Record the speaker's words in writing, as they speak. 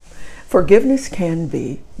Forgiveness can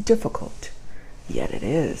be difficult, yet it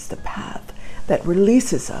is the path that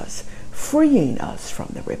releases us, freeing us from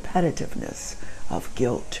the repetitiveness of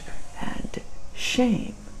guilt and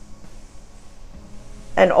shame.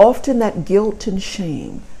 And often that guilt and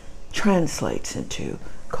shame translates into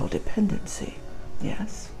codependency.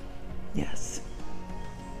 Yes, yes.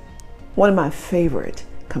 One of my favorite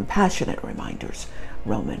compassionate reminders,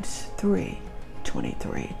 Romans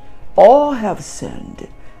 3:23. All have sinned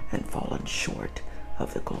and fallen short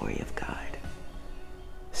of the glory of God.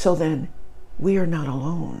 So then, we are not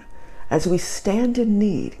alone as we stand in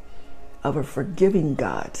need of a forgiving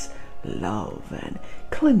God's love and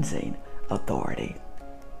cleansing authority.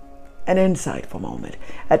 An insightful moment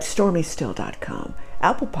at stormystill.com,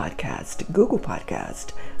 Apple Podcast, Google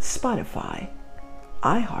Podcast, Spotify,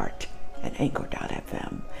 iHeart, and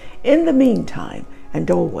Anchor.fm. In the meantime,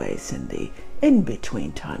 and always in the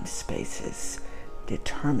in-between time spaces,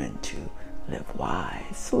 determined to live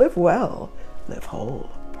wise, live well, live whole.